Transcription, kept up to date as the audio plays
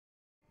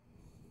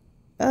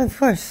Of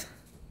course.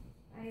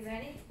 Are you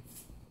ready?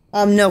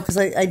 No, because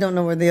I don't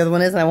know where the other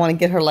one is, and I want to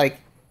get her, like,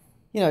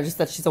 you know, just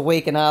that she's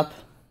awake and up.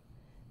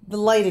 The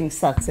lighting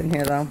sucks in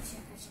here, though.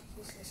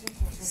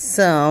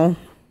 So.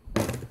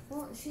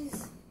 Well,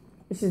 she's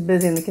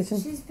busy in the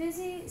kitchen? She's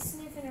busy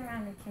sniffing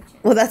around the kitchen.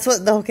 Well, that's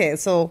what, okay,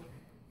 so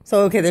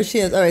okay, there she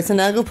is. All right, so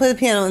now go play the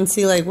piano and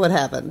see, like, what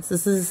happens.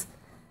 This is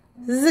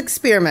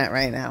experiment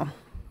right now.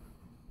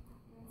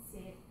 Let's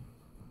see.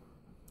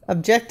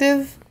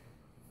 Objective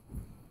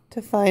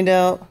to find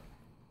out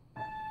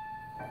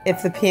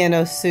if the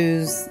piano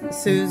soothes the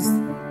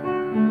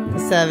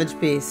savage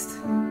beast.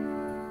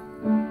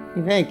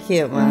 You're very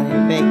cute, man.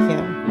 You're very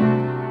cute.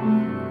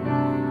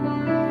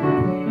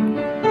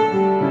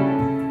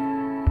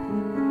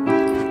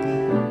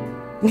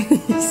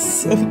 You're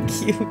so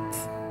cute.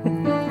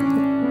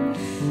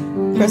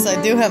 Of course, I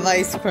do have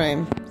ice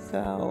cream,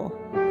 so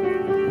I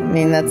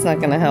mean that's not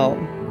gonna help.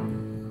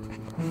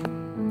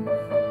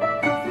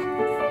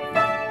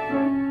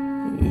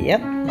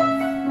 Yep.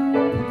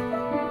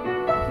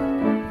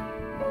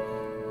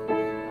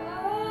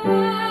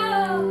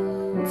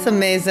 It's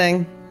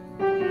amazing.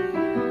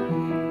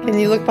 Can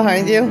you look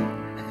behind you?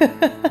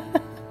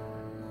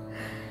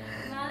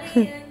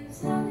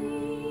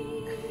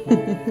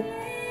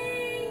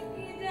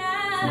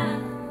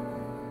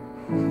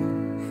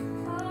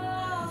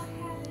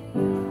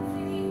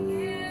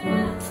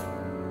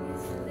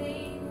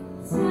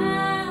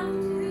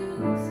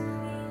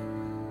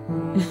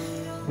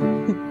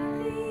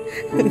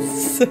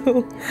 It's so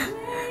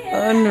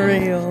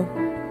unreal.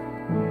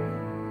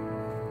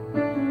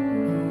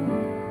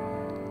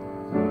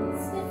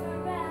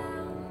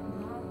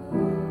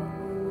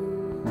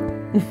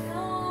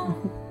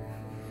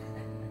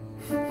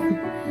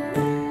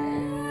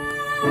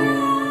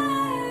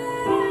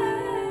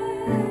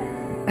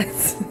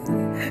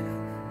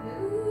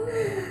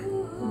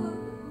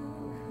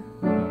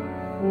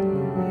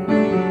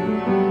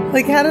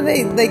 Like, how do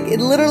they, like, it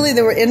literally,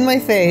 they were in my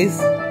face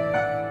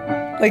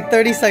like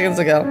 30 seconds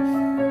ago.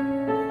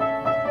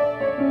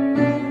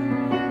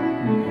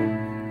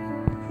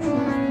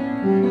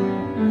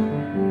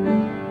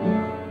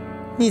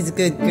 These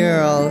good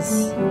girls.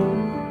 I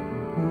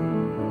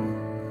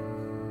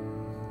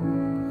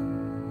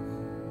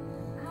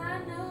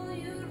know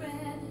you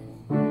read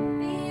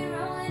me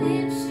rolling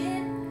in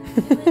shit,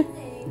 doing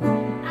things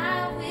I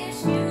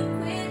wish you'd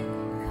quit,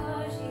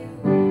 'cause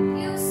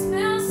you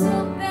smell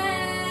so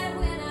bad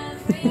when I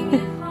bring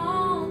it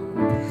home.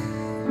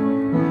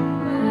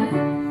 But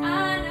I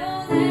know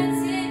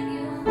that's it,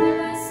 you'll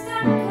never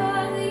stop,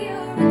 'cause you're a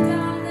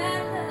dog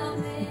that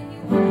loves it. You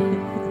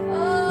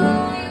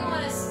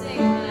wanna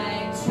stink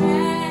like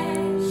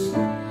trash.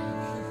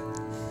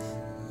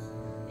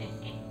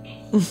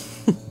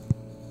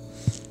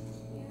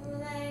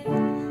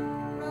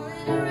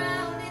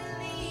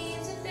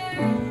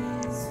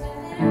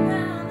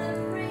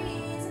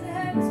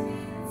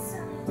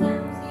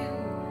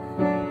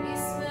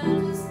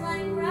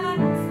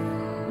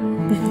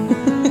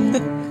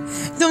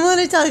 Don't want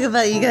to talk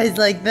about you guys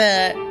like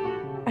that. I know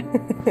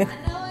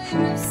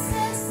you're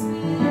obsessed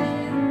with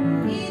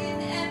it,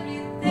 eating every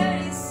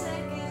 30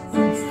 seconds,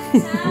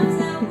 and sometimes